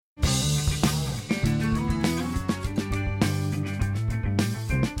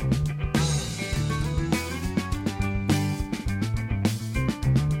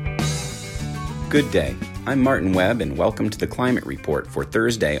Good day. I'm Martin Webb, and welcome to the Climate Report for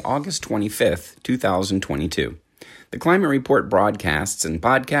Thursday, August 25th, 2022. The Climate Report broadcasts and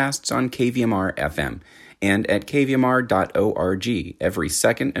podcasts on KVMR FM and at kvmr.org every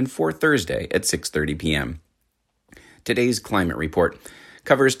second and fourth Thursday at 6:30 p.m. Today's Climate Report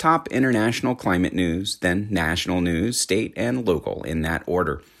covers top international climate news, then national news, state and local in that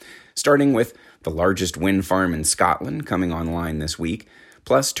order, starting with the largest wind farm in Scotland coming online this week,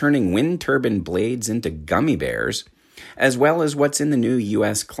 plus turning wind turbine blades into gummy bears, as well as what's in the new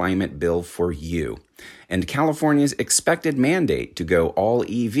U.S. climate bill for you, and California's expected mandate to go all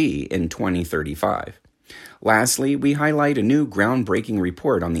EV in 2035. Lastly, we highlight a new groundbreaking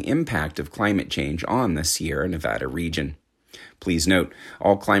report on the impact of climate change on the Sierra Nevada region. Please note,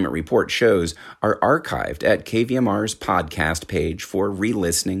 all Climate Report shows are archived at KVMR's podcast page for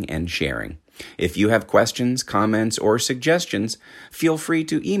re-listening and sharing. If you have questions, comments, or suggestions, feel free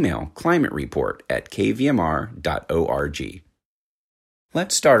to email climatereport@kvmr.org.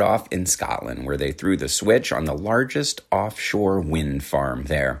 Let's start off in Scotland, where they threw the switch on the largest offshore wind farm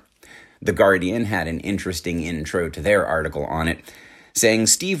there. The Guardian had an interesting intro to their article on it, saying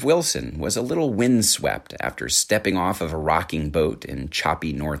Steve Wilson was a little windswept after stepping off of a rocking boat in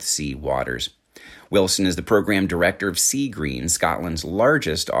choppy North Sea waters. Wilson is the program director of Seagreen, Scotland's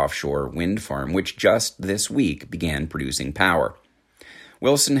largest offshore wind farm, which just this week began producing power.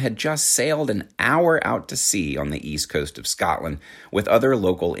 Wilson had just sailed an hour out to sea on the east coast of Scotland with other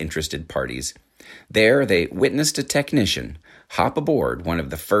local interested parties. There, they witnessed a technician hop aboard one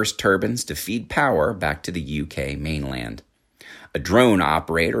of the first turbines to feed power back to the UK mainland. A drone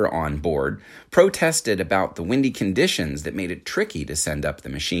operator on board protested about the windy conditions that made it tricky to send up the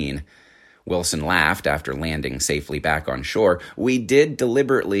machine. Wilson laughed after landing safely back on shore. "We did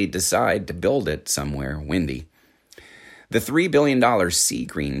deliberately decide to build it somewhere windy." The $3 billion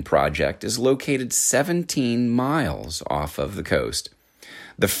Seagreen project is located 17 miles off of the coast.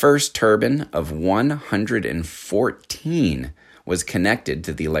 The first turbine of 114 was connected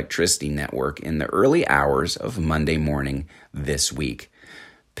to the electricity network in the early hours of Monday morning this week.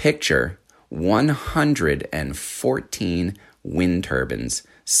 Picture 114 wind turbines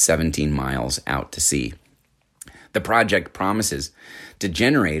 17 miles out to sea. The project promises to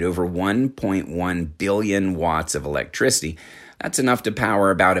generate over 1.1 billion watts of electricity. That's enough to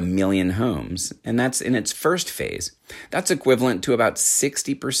power about 1 million homes, and that's in its first phase. That's equivalent to about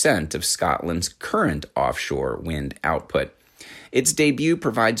 60% of Scotland's current offshore wind output. Its debut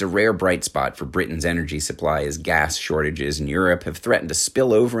provides a rare bright spot for Britain's energy supply as gas shortages in Europe have threatened to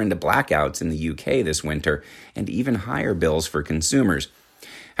spill over into blackouts in the UK this winter and even higher bills for consumers.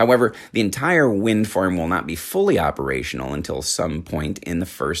 However, the entire wind farm will not be fully operational until some point in the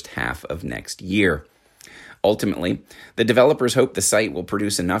first half of next year. Ultimately, the developers hope the site will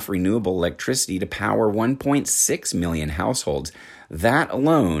produce enough renewable electricity to power 1.6 million households. That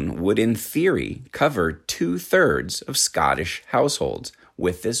alone would, in theory, cover 2/3 of Scottish households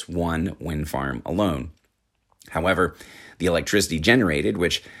with this one wind farm alone. However, the electricity generated,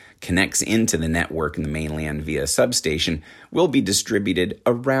 which connects into the network in the mainland via substation, will be distributed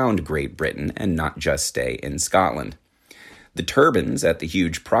around Great Britain and not just stay in Scotland. The turbines at the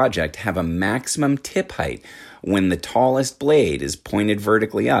huge project have a maximum tip height. When the tallest blade is pointed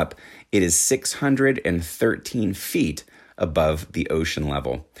vertically up, it is 613 feet above the ocean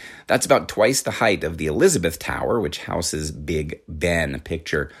level. That's about twice the height of the Elizabeth Tower, which houses Big Ben.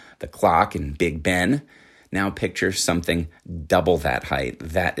 Picture the clock in Big Ben. Now picture something double that height.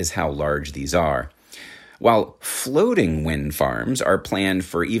 That is how large these are. While floating wind farms are planned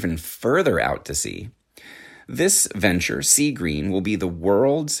for even further out to sea, this venture, Seagreen, will be the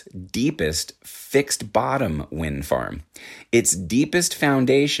world's deepest fixed-bottom wind farm. Its deepest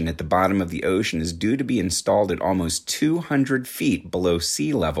foundation at the bottom of the ocean is due to be installed at almost 200 feet below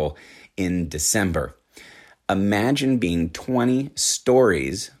sea level in December. Imagine being 20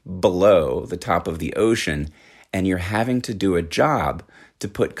 stories below the top of the ocean, and you're having to do a job to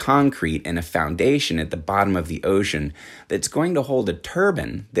put concrete and a foundation at the bottom of the ocean that's going to hold a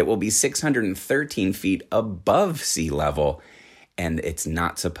turbine that will be 613 feet above sea level, and it's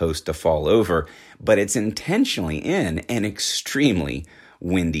not supposed to fall over, but it's intentionally in an extremely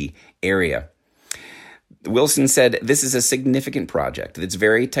windy area. Wilson said this is a significant project that's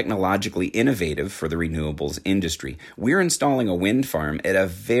very technologically innovative for the renewables industry. We're installing a wind farm at a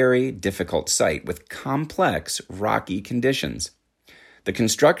very difficult site with complex rocky conditions. The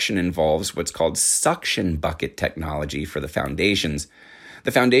construction involves what's called suction bucket technology for the foundations.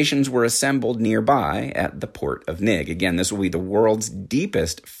 The foundations were assembled nearby at the port of Nigg. Again, this will be the world's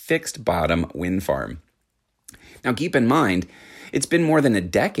deepest fixed-bottom wind farm. Now, keep in mind, It's been more than a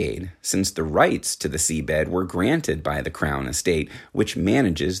decade since the rights to the seabed were granted by the Crown Estate, which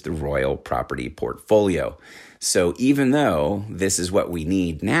manages the royal property portfolio. So even though this is what we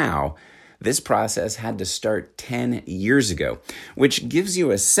need now, this process had to start 10 years ago, which gives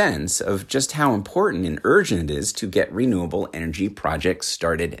you a sense of just how important and urgent it is to get renewable energy projects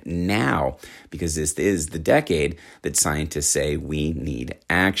started now, because this is the decade that scientists say we need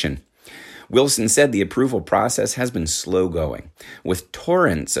action. Wilson said the approval process has been slow going, with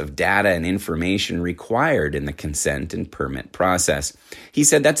torrents of data and information required in the consent and permit process. He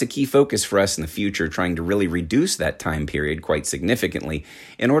said that's a key focus for us in the future, trying to really reduce that time period quite significantly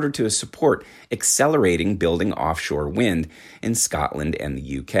in order to support accelerating building offshore wind in Scotland and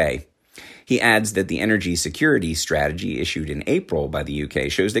the UK. He adds that the energy security strategy issued in April by the UK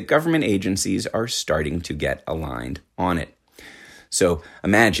shows that government agencies are starting to get aligned on it. So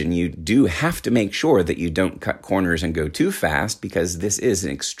imagine you do have to make sure that you don't cut corners and go too fast, because this is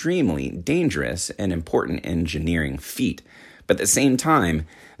an extremely dangerous and important engineering feat. But at the same time,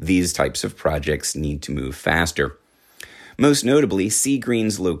 these types of projects need to move faster. Most notably,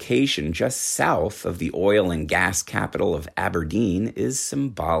 Seagreen's location just south of the oil and gas capital of Aberdeen is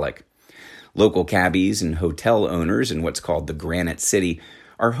symbolic. Local cabbies and hotel owners in what's called the Granite City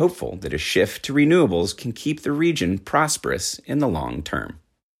are hopeful that a shift to renewables can keep the region prosperous in the long term.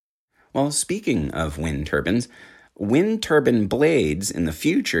 Well, speaking of wind turbine blades in the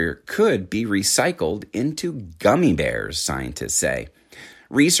future could be recycled into gummy bears, scientists say.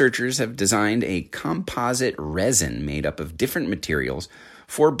 Researchers have designed a composite resin made up of different materials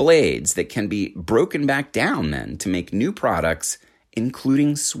for blades that can be broken back down then to make new products,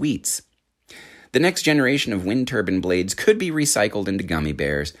 including sweets. The next generation of wind turbine blades could be recycled into gummy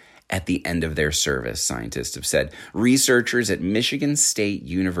bears at the end of their service, scientists have said. Researchers at Michigan State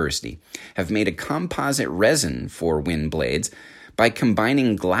University have made a composite resin for wind blades by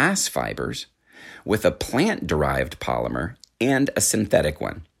combining glass fibers with a plant-derived polymer and a synthetic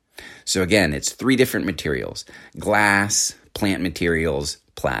one. So again, it's 3 different materials: glass, plant materials,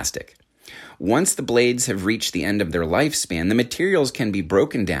 plastic. Once the blades have reached the end of their lifespan, the materials can be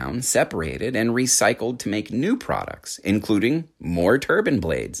broken down, separated, and recycled to make new products, including more turbine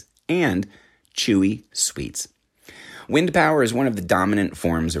blades and chewy sweets. Wind power is one of the dominant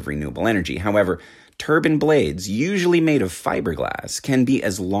forms of renewable energy. However, turbine blades, usually made of fiberglass, can be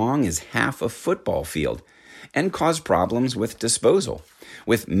as long as half a football field and cause problems with disposal,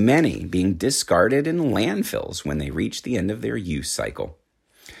 with many being discarded in landfills when they reach the end of their use cycle.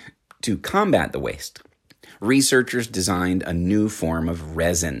 To combat the waste, researchers designed a new form of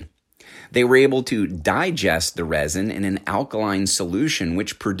resin. They were able to digest the resin in an alkaline solution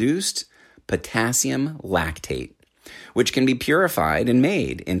which produced potassium lactate, which can be purified and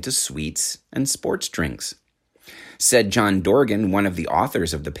made into sweets and sports drinks. Said John Dorgan, one of the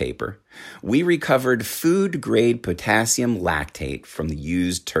authors of the paper, "We recovered food-grade potassium lactate from the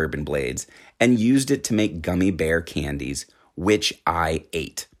used turbine blades and used it to make gummy bear candies, which I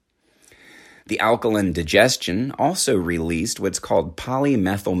ate." The alkaline digestion also released what's called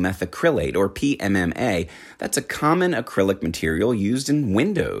polymethyl methacrylate, or PMMA. That's a common acrylic material used in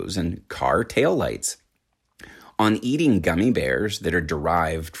windows and car taillights. On eating gummy bears that are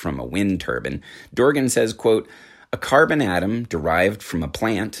derived from a wind turbine, Dorgan says, quote, "A carbon atom derived from a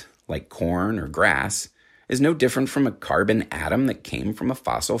plant, like corn or grass, is no different from a carbon atom that came from a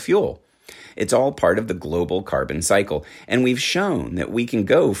fossil fuel. It's all part of the global carbon cycle, and we've shown that we can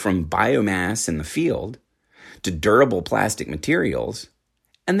go from biomass in the field to durable plastic materials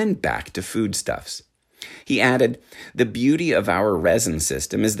and then back to foodstuffs." He added, "The beauty of our resin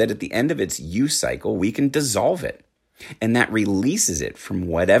system is that at the end of its use cycle, we can dissolve it, and that releases it from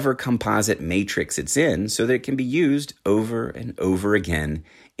whatever composite matrix it's in so that it can be used over and over again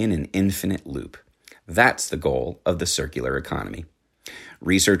in an infinite loop. That's the goal of the circular economy."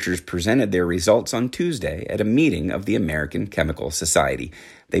 Researchers presented their results on Tuesday at a meeting of the American Chemical Society.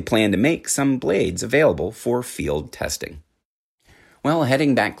 They plan to make some blades available for field testing. Well,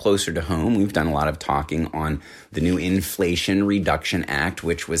 heading back closer to home, we've done a lot of talking on the new Inflation Reduction Act,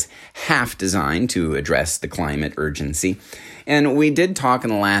 which was half designed to address the climate urgency. And we did talk in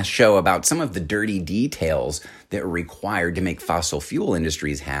the last show about some of the dirty details that are required to make fossil fuel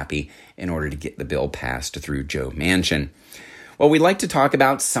industries happy in order to get the bill passed through Joe Manchin. Well, we'd like to talk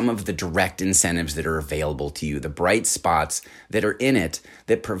about some of the direct incentives that are available to you, the bright spots that are in it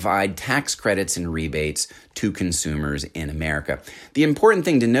that provide tax credits and rebates to consumers in America. The important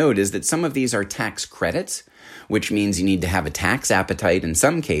thing to note is that some of these are tax credits, which means you need to have a tax appetite in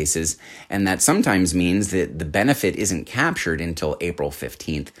some cases, and that sometimes means that the benefit isn't captured until April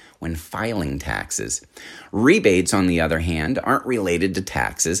 15th when filing taxes. Rebates, on the other hand, aren't related to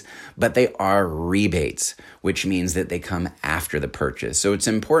taxes, but they are rebates, which means that they come after the purchase. So it's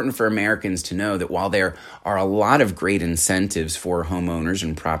important for Americans to know that while there are a lot of great incentives for homeowners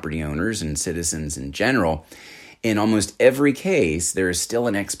and property owners and citizens in general, in almost every case, there is still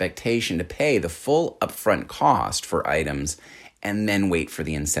an expectation to pay the full upfront cost for items and then wait for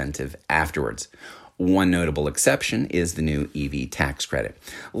the incentive afterwards. One notable exception is the new EV tax credit.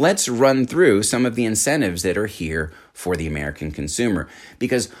 Let's run through some of the incentives that are here for the American consumer,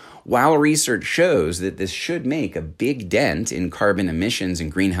 because while research shows that this should make a big dent in carbon emissions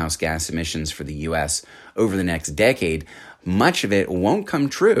and greenhouse gas emissions for the U.S. over the next decade, much of it won't come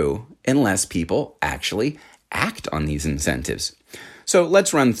true unless people actually act on these incentives. So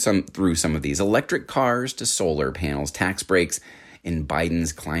let's run through some of these. Electric cars to solar panels, tax breaks in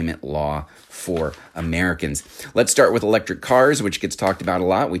Biden's climate law for Americans. Let's start with electric cars, which gets talked about a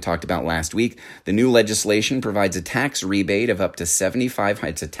lot. We talked about last week. The new legislation provides a tax rebate of up to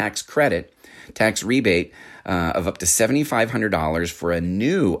it's a tax credit, tax rebate of up to $7,500 for a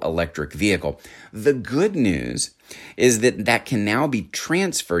new electric vehicle. The good news is that can now be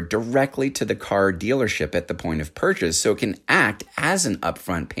transferred directly to the car dealership at the point of purchase, so it can act as an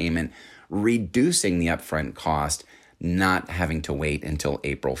upfront payment, reducing the upfront cost, not having to wait until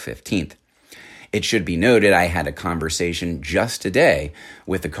April 15th. It should be noted, I had a conversation just today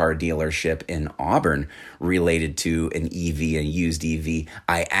with a car dealership in Auburn related to an EV, a used EV.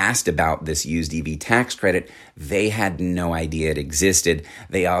 I asked about this used EV tax credit. They had no idea it existed.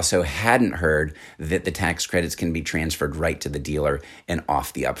 They also hadn't heard that the tax credits can be transferred right to the dealer and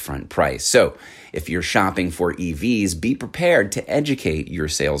off the upfront price. So if you're shopping for EVs, be prepared to educate your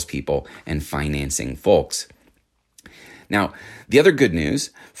salespeople and financing folks. Now, the other good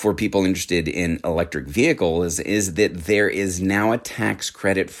news for people interested in electric vehicles is that there is now a tax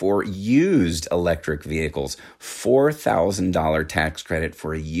credit for used electric vehicles. $4,000 tax credit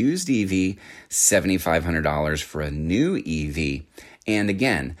for a used EV, $7,500 for a new EV. And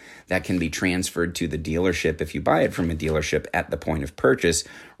again, that can be transferred to the dealership if you buy it from a dealership at the point of purchase,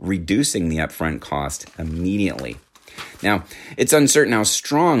 reducing the upfront cost immediately. Now, it's uncertain how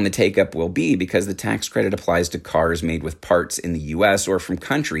strong the take-up will be because the tax credit applies to cars made with parts in the U.S. or from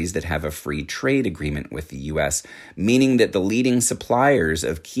countries that have a free trade agreement with the U.S., meaning that the leading suppliers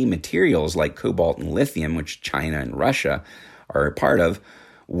of key materials like cobalt and lithium, which China and Russia are a part of,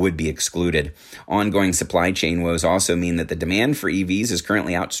 would be excluded. Ongoing supply chain woes also mean that the demand for EVs is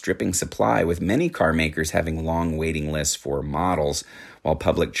currently outstripping supply, with many car makers having long waiting lists for models, while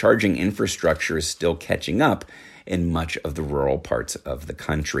public charging infrastructure is still catching up in much of the rural parts of the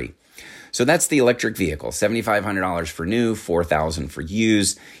country. So that's the electric vehicle, $7,500 for new, $4,000 for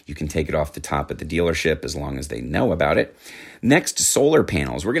used. You can take it off the top at the dealership as long as they know about it. Next, solar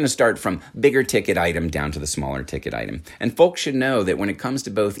panels. We're going to start from bigger ticket item down to the smaller ticket item. And folks should know that when it comes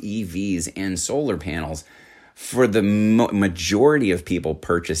to both EVs and solar panels, for the majority of people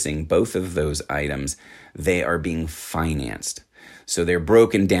purchasing both of those items, they are being financed. So they're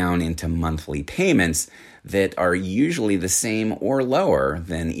broken down into monthly payments that are usually the same or lower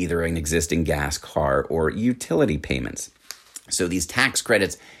than either an existing gas car or utility payments. So these tax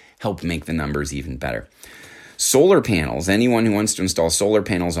credits help make the numbers even better. Solar panels. Anyone who wants to install solar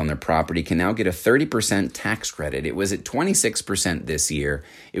panels on their property can now get a 30% tax credit. It was at 26% this year.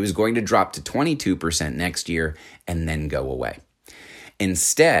 It was going to drop to 22% next year and then go away.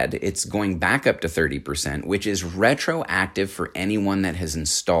 Instead, it's going back up to 30%, which is retroactive for anyone that has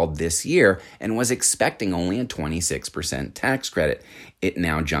installed this year and was expecting only a 26% tax credit. It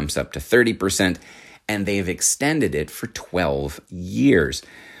now jumps up to 30%, and they've extended it for 12 years.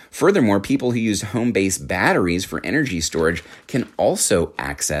 Furthermore, people who use home-based batteries for energy storage can also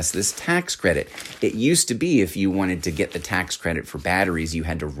access this tax credit. It used to be if you wanted to get the tax credit for batteries, you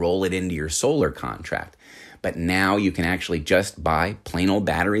had to roll it into your solar contract. But now you can actually just buy plain old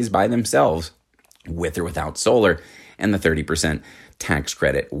batteries by themselves, with or without solar, and the 30% tax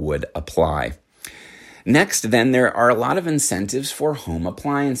credit would apply. Next, then, there are a lot of incentives for home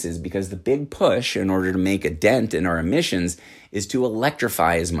appliances because the big push in order to make a dent in our emissions is to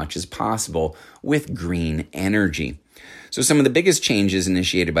electrify as much as possible with green energy. So some of the biggest changes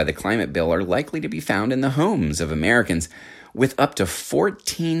initiated by the climate bill are likely to be found in the homes of Americans, with up to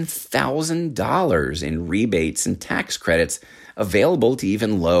 $14,000 in rebates and tax credits available to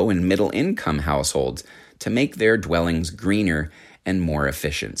even low and middle income households to make their dwellings greener and more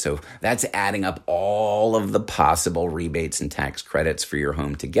efficient. So that's adding up all of the possible rebates and tax credits for your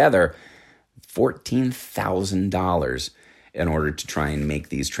home together. $14,000 in order to try and make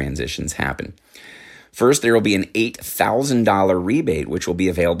these transitions happen. First, there will be an $8,000 rebate, which will be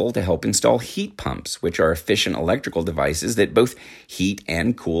available to help install heat pumps, which are efficient electrical devices that both heat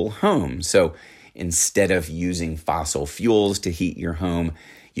and cool homes. So instead of using fossil fuels to heat your home,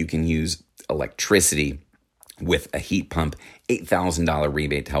 you can use electricity with a heat pump. $8,000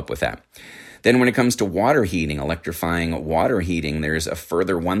 rebate to help with that. Then when it comes to water heating, electrifying water heating, there's a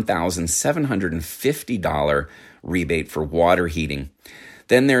further $1,750 rebate for water heating.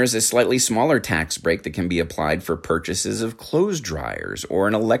 Then there is a slightly smaller tax break that can be applied for purchases of clothes dryers or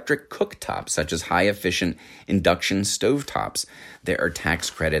an electric cooktop, such as high-efficient induction stovetops. There are tax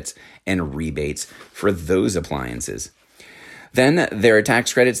credits and rebates for those appliances. Then there are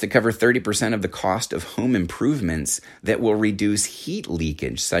tax credits that cover 30% of the cost of home improvements that will reduce heat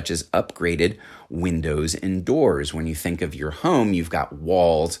leakage, such as upgraded windows and doors. When you think of your home, you've got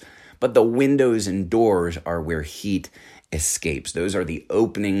walls, but the windows and doors are where heat escapes. Those are the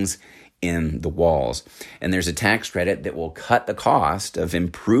openings in the walls. And there's a tax credit that will cut the cost of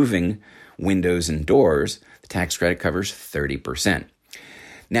improving windows and doors. The tax credit covers 30%.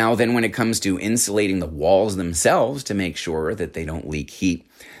 Now, then when it comes to insulating the walls themselves to make sure that they don't leak heat,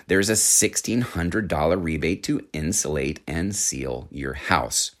 there's a $1,600 rebate to insulate and seal your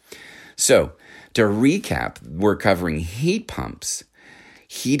house. So, to recap, we're covering heat pumps,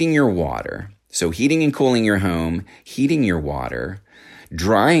 heating your water, so heating and cooling your home, heating your water,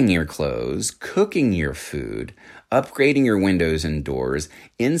 drying your clothes, cooking your food, upgrading your windows and doors,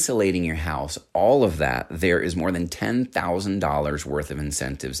 insulating your house, all of that. There is more than $10,000 worth of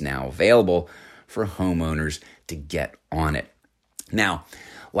incentives now available for homeowners to get on it. Now,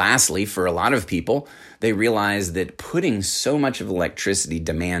 lastly, for a lot of people, they realize that putting so much of electricity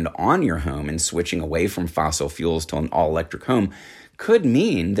demand on your home and switching away from fossil fuels to an all-electric home could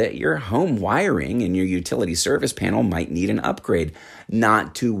mean that your home wiring and your utility service panel might need an upgrade.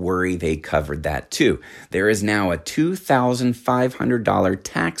 Not to worry, they covered that too. There is now a $2,500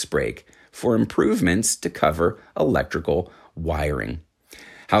 tax break for improvements to cover electrical wiring.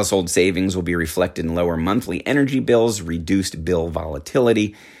 Household savings will be reflected in lower monthly energy bills, reduced bill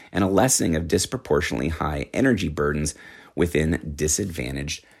volatility, and a lessening of disproportionately high energy burdens within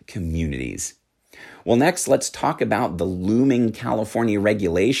disadvantaged communities. Well, next, let's talk about the looming California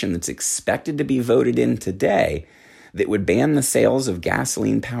regulation that's expected to be voted in today that would ban the sales of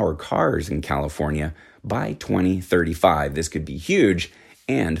gasoline-powered cars in California by 2035. This could be huge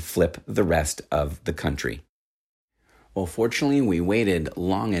and flip the rest of the country. Well, fortunately, we waited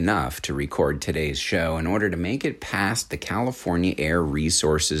long enough to record today's show in order to make it past the California Air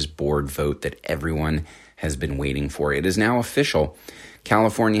Resources Board vote that everyone has been waiting for. It is now official.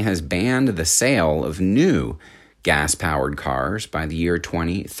 California has banned the sale of new gas-powered cars by the year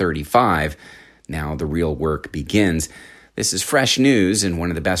 2035. Now the real work begins. This is fresh news, and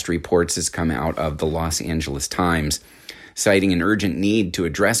one of the best reports has come out of the Los Angeles Times. Citing an urgent need to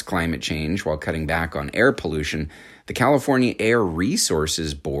address climate change while cutting back on air pollution, the California Air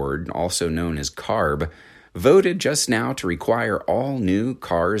Resources Board, also known as CARB, voted just now to require all new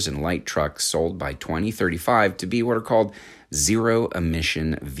cars and light trucks sold by 2035 to be what are called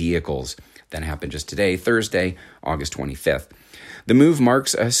zero-emission vehicles. That happened just today, Thursday, August 25th. The move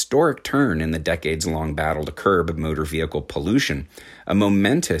marks a historic turn in the decades-long battle to curb motor vehicle pollution, a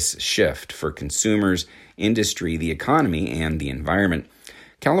momentous shift for consumers, industry, the economy, and the environment.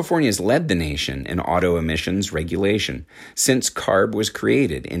 California has led the nation in auto emissions regulation since CARB was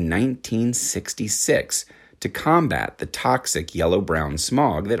created in 1966 to combat the toxic yellow-brown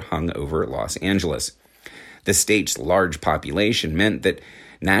smog that hung over Los Angeles. The state's large population meant that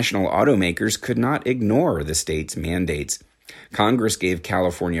national automakers could not ignore the state's mandates. Congress gave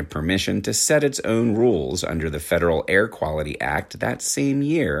California permission to set its own rules under the Federal Air Quality Act that same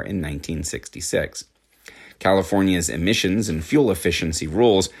year in 1966. California's emissions and fuel efficiency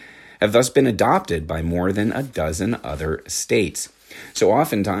rules have thus been adopted by more than a dozen other states. So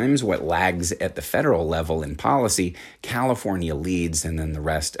oftentimes, what lags at the federal level in policy, California leads, and then the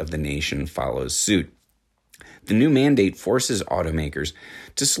rest of the nation follows suit. The new mandate forces automakers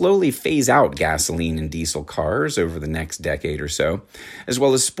to slowly phase out gasoline and diesel cars over the next decade or so, as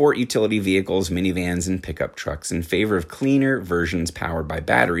well as sport utility vehicles, minivans, and pickup trucks in favor of cleaner versions powered by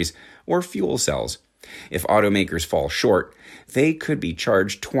batteries or fuel cells. If automakers fall short, they could be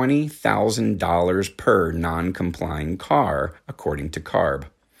charged $20,000 per non-complying car, according to CARB.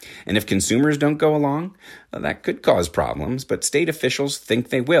 And if consumers don't go along, that could cause problems, but state officials think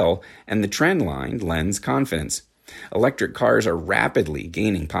they will, and the trend line lends confidence. Electric cars are rapidly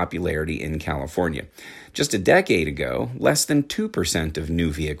gaining popularity in California. Just a decade ago, less than 2% of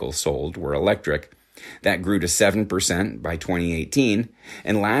new vehicles sold were electric. That grew to 7% by 2018,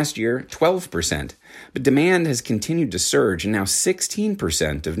 and last year, 12%. But demand has continued to surge, and now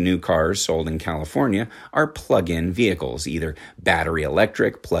 16% of new cars sold in California are plug-in vehicles, either battery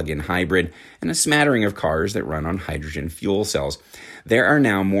electric, plug-in hybrid, and a smattering of cars that run on hydrogen fuel cells. There are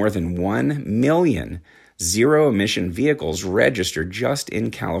now more than 1 million zero-emission vehicles registered just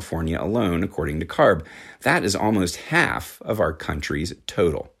in California alone, according to CARB. That is almost half of our country's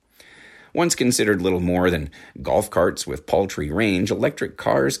total. Once considered little more than golf carts with paltry range, electric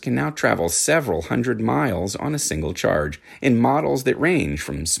cars can now travel several hundred miles on a single charge in models that range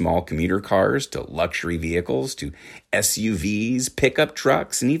from small commuter cars to luxury vehicles to SUVs, pickup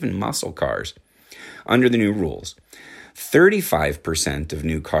trucks, and even muscle cars. Under the new rules, 35% of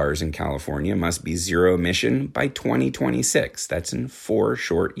new cars in California must be zero emission by 2026. That's in 4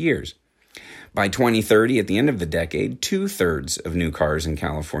 short years. By 2030, at the end of the decade, 2/3 of new cars in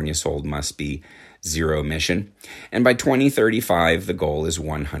California sold must be zero emission. And by 2035, the goal is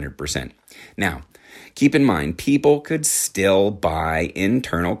 100%. Now, keep in mind, people could still buy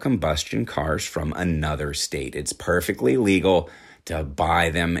internal combustion cars from another state. It's perfectly legal to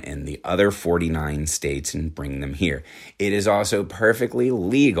buy them in the other 49 states and bring them here. It is also perfectly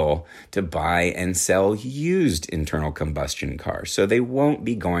legal to buy and sell used internal combustion cars, so they won't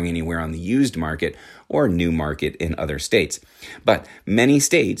be going anywhere on the used market or new market in other states. But many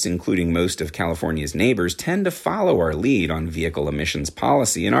states, including most of California's neighbors, tend to follow our lead on vehicle emissions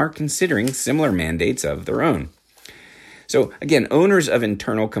policy and are considering similar mandates of their own. So again, owners of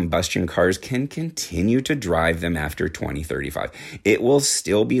internal combustion cars can continue to drive them after 2035. It will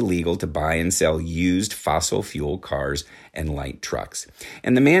still be legal to buy and sell used fossil fuel cars and light trucks.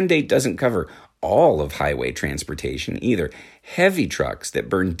 And the mandate doesn't cover all of highway transportation either. Heavy trucks that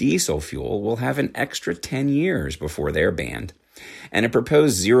burn diesel fuel will have an extra 10 years before they're banned. And a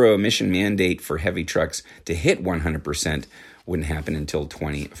proposed zero-emission mandate for heavy trucks to hit 100% wouldn't happen until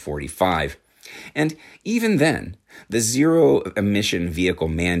 2045. And even then, the zero-emission vehicle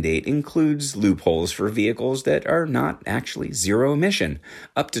mandate includes loopholes for vehicles that are not actually zero-emission.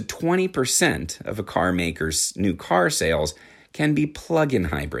 Up to 20% of a car maker's new car sales can be plug-in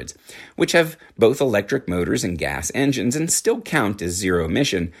hybrids, which have both electric motors and gas engines and still count as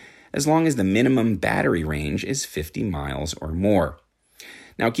zero-emission as long as the minimum battery range is 50 miles or more.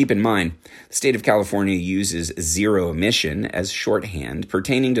 Now, keep in mind, the state of California uses zero emission as shorthand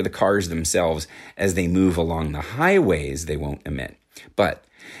pertaining to the cars themselves. As they move along the highways, they won't emit. But,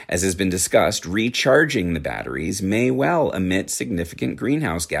 as has been discussed, recharging the batteries may well emit significant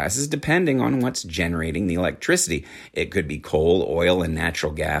greenhouse gases depending on what's generating the electricity. It could be coal, oil, and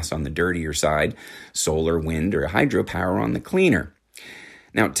natural gas on the dirtier side, solar, wind, or hydropower on the cleaner.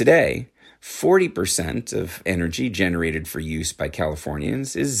 Now, today, 40% of energy generated for use by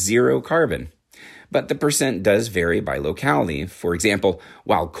Californians is zero carbon. But the percent does vary by locality. For example,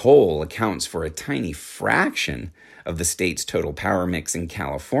 while coal accounts for a tiny fraction of the state's total power mix in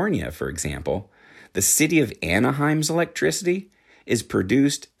California, for example, the city of Anaheim's electricity is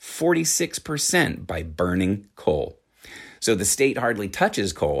produced 46% by burning coal. So the state hardly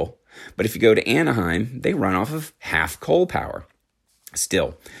touches coal, but if you go to Anaheim, they run off of half coal power.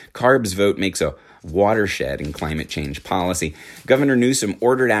 Still, CARB's vote makes a watershed in climate change policy. Governor Newsom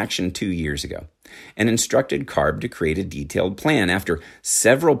ordered action 2 years ago and instructed CARB to create a detailed plan. After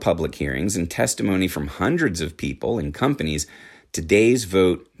several public hearings and testimony from hundreds of people and companies, today's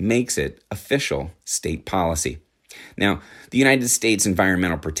vote makes it official state policy. Now, the United States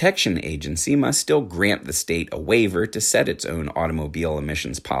Environmental Protection Agency must still grant the state a waiver to set its own automobile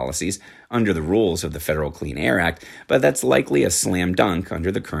emissions policies under the rules of the Federal Clean Air Act, but that's likely a slam dunk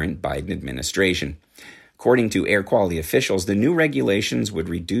under the current Biden administration. According to air quality officials, the new regulations would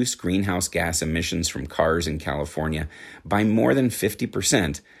reduce greenhouse gas emissions from cars in California by more than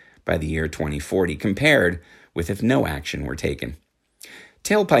 50% by the year 2040, compared with if no action were taken.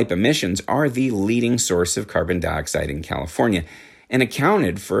 Tailpipe emissions are the leading source of carbon dioxide in California and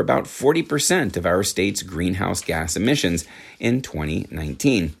accounted for about 40% of our state's greenhouse gas emissions in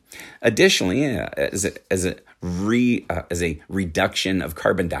 2019. Additionally, as a reduction of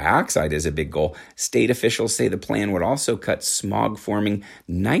carbon dioxide is a big goal, state officials say the plan would also cut smog-forming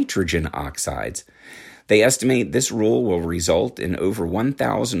nitrogen oxides. They estimate this rule will result in over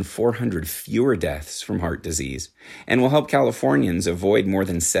 1,400 fewer deaths from heart disease and will help Californians avoid more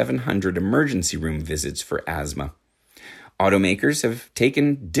than 700 emergency room visits for asthma. Automakers have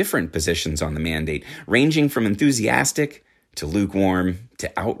taken different positions on the mandate, ranging from enthusiastic to lukewarm to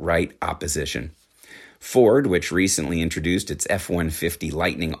outright opposition. Ford, which recently introduced its F-150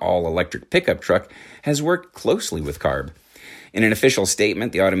 Lightning all-electric pickup truck, has worked closely with CARB. In an official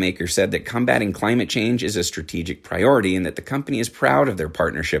statement, the automaker said that combating climate change is a strategic priority and that the company is proud of their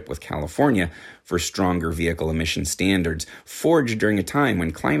partnership with California for stronger vehicle emission standards forged during a time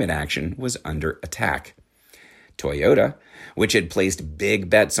when climate action was under attack. Toyota, which had placed big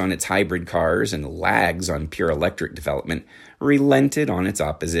bets on its hybrid cars and lags on pure electric development, relented on its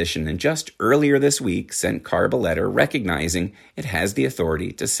opposition and just earlier this week sent CARB a letter recognizing it has the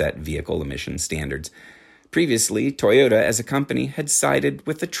authority to set vehicle emission standards. Previously, Toyota as a company had sided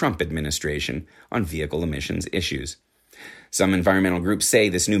with the Trump administration on vehicle emissions issues. Some environmental groups say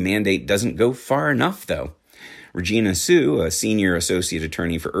this new mandate doesn't go far enough, though. Regina Su, a senior associate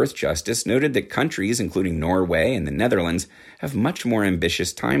attorney for Earth Justice, noted that countries, including Norway and the Netherlands, have much more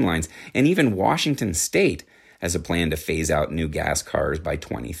ambitious timelines, and even Washington State has a plan to phase out new gas cars by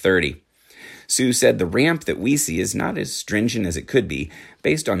 2030. Su said the ramp that we see is not as stringent as it could be.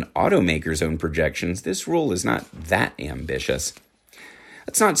 Based on automakers' own projections, this rule is not that ambitious.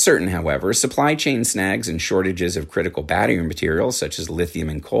 It's not certain, however. Supply chain snags and shortages of critical battery materials such as lithium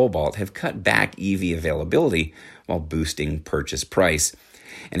and cobalt have cut back EV availability while boosting purchase price.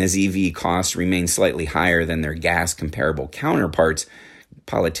 And as EV costs remain slightly higher than their gas-comparable counterparts,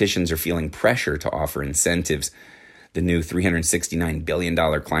 politicians are feeling pressure to offer incentives. The new $369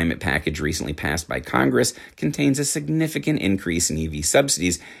 billion climate package recently passed by Congress contains a significant increase in EV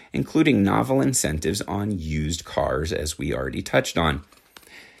subsidies, including novel incentives on used cars, as we already touched on.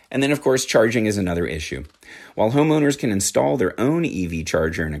 And then, of course, charging is another issue. While homeowners can install their own EV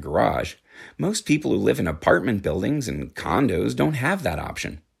charger in a garage, most people who live in apartment buildings and condos don't have that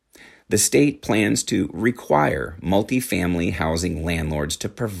option. The state plans to require multifamily housing landlords to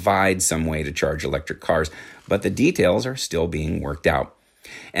provide some way to charge electric cars, but the details are still being worked out.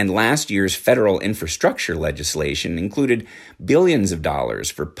 And last year's federal infrastructure legislation included billions of dollars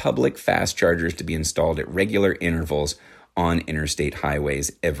for public fast chargers to be installed at regular intervals on interstate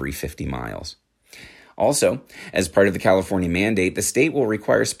highways every 50 miles. Also, as part of the California mandate, the state will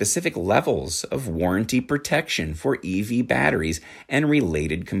require specific levels of warranty protection for EV batteries and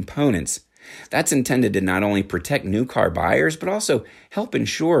related components. That's intended to not only protect new car buyers, but also help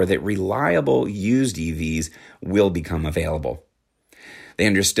ensure that reliable used EVs will become available. They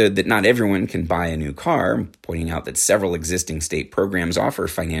understood that not everyone can buy a new car, pointing out that several existing state programs offer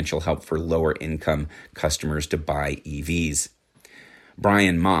financial help for lower-income customers to buy EVs.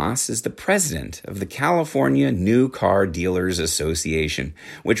 Brian Moss is the president of the California New Car Dealers Association,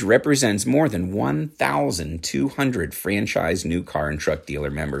 which represents more than 1,200 franchise new car and truck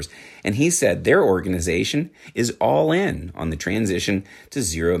dealer members, and he said their organization is all in on the transition to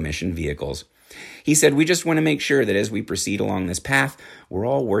zero-emission vehicles. He said, "We just want to make sure that as we proceed along this path, we're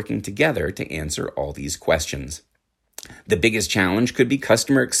all working together to answer all these questions." The biggest challenge could be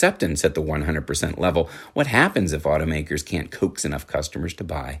customer acceptance at the 100% level. What happens if automakers can't coax enough customers to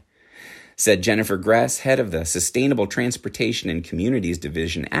buy? Said Jennifer Gress, head of the Sustainable Transportation and Communities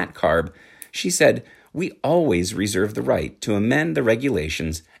Division at CARB. She said, "We always reserve the right to amend the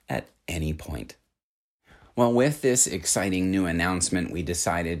regulations at any point." Well, with this exciting new announcement, we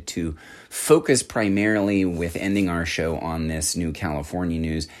decided to focus primarily with ending our show on this new California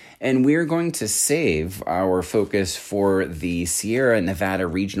news, and we're going to save our focus for the Sierra Nevada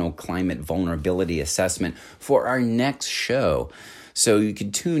Regional Climate Vulnerability Assessment for our next show. So you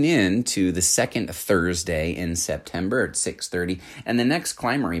can tune in to the second Thursday in September at 6:30, and the next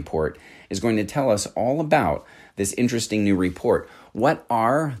climate report is going to tell us all about this interesting new report. What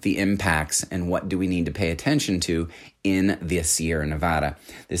are the impacts and what do we need to pay attention to in the Sierra Nevada?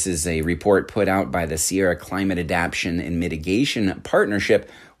 This is a report put out by the Sierra Climate Adaptation and Mitigation Partnership,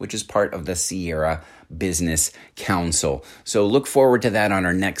 which is part of the Sierra Business Council. So look forward to that on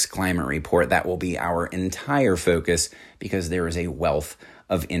our next climate report. That will be our entire focus because there is a wealth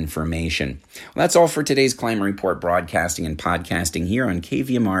of information. Well, that's all for today's Climate Report broadcasting and podcasting here on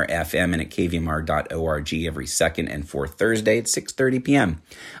KVMR FM and at kvmr.org every second and fourth Thursday at 6:30 p.m.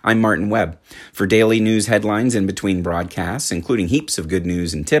 I'm Martin Webb. For daily news headlines in between broadcasts, including heaps of good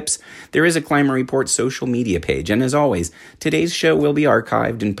news and tips, there is a Climate Report social media page. And as always, today's show will be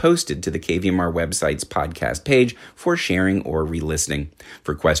archived and posted to the KVMR website's podcast page for sharing or re-listening.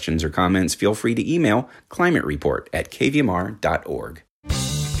 For questions or comments, feel free to email climatereport@kvmr.org.